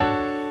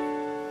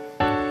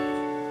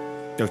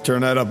Gotta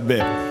turn that up a bit.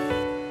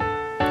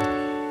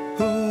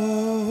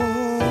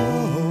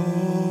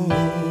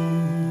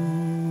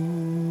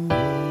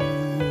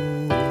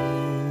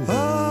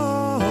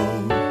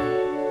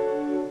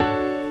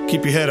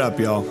 Keep your head up,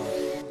 y'all.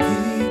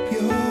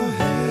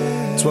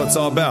 That's what it's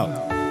all about.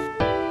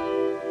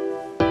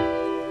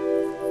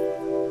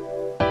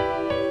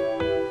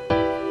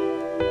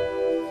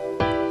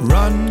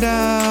 Run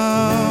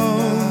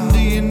down, do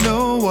you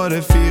know what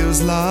it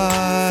feels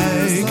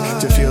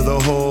like to feel the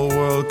whole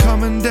world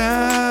coming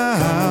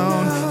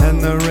down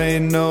and there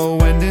ain't no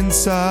end in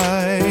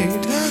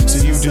sight?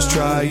 So you just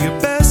try your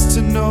best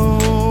to know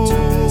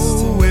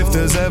if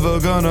there's ever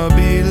gonna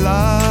be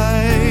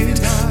light.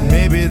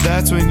 Maybe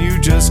that's when you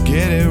just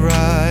get it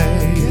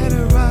right.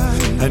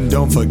 And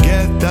don't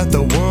forget that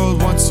the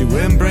world wants to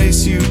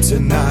embrace you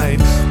tonight.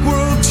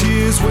 World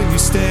cheers when you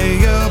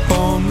stay up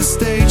on the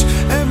stage.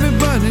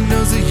 Everybody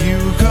knows that you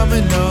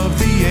coming of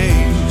the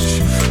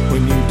age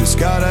when you just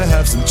gotta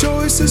have some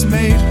choices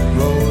made.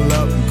 Roll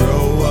up,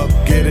 grow up,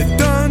 get it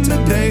done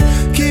today.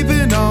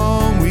 Keeping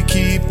on, we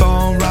keep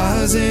on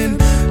rising.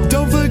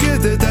 Don't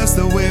forget that that's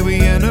the way we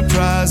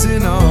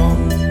enterprising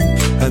on.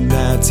 And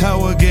that's how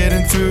we're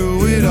getting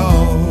through it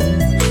all.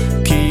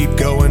 Keep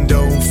going,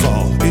 don't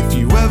fall. If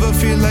you ever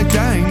feel like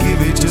dying,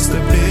 give it just a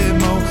bit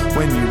more.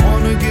 When you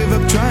wanna give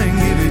up trying,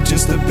 give it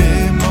just a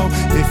bit more.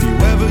 If you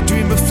ever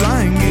dream of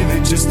flying, give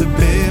it just a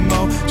bit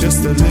more.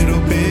 Just a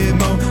little bit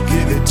more,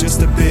 give it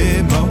just a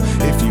bit more.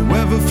 If you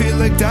ever feel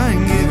like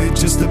dying, give it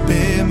just a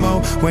bit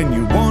more. When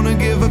you wanna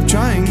give up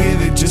trying,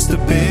 give it just a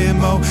bit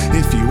more.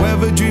 If you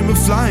ever dream of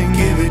flying,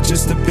 give it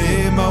just a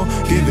bit more.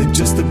 Give it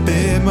just a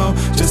bit more,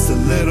 just a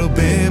little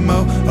bit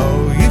more.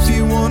 Oh, if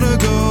you wanna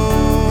go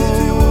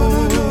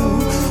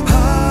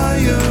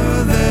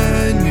higher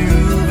than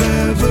you've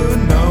ever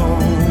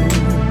known,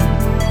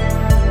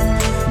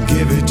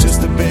 give it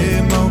just a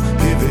bit more,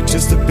 give it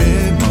just a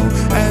bit more.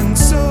 And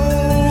so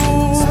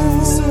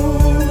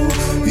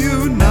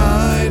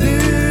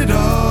united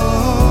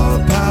our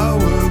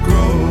power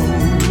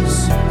grows.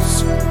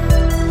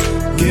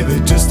 Give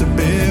it just a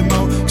bit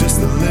more, just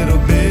a little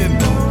bit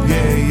more,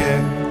 yeah,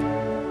 yeah.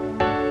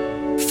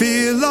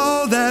 Feel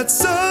all that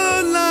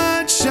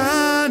sunlight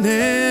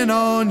shining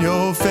on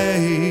your face.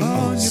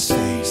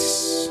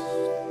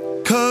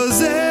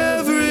 Cause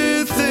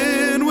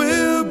everything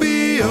will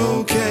be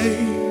okay.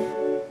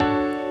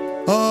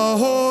 A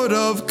horde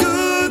of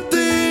good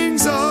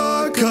things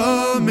are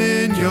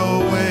coming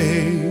your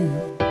way.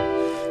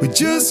 We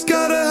just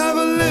gotta have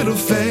a little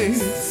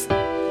faith.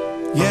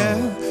 Yeah,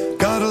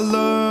 gotta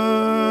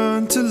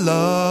learn to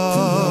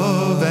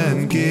love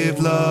and give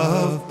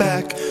love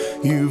back.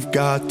 You've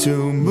got to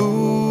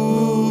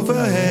move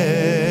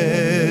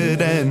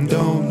ahead and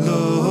don't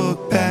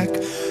look back.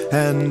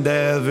 And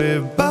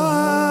everybody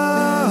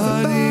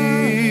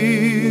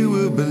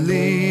will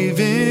believe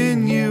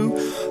in you,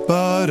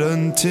 but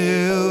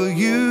until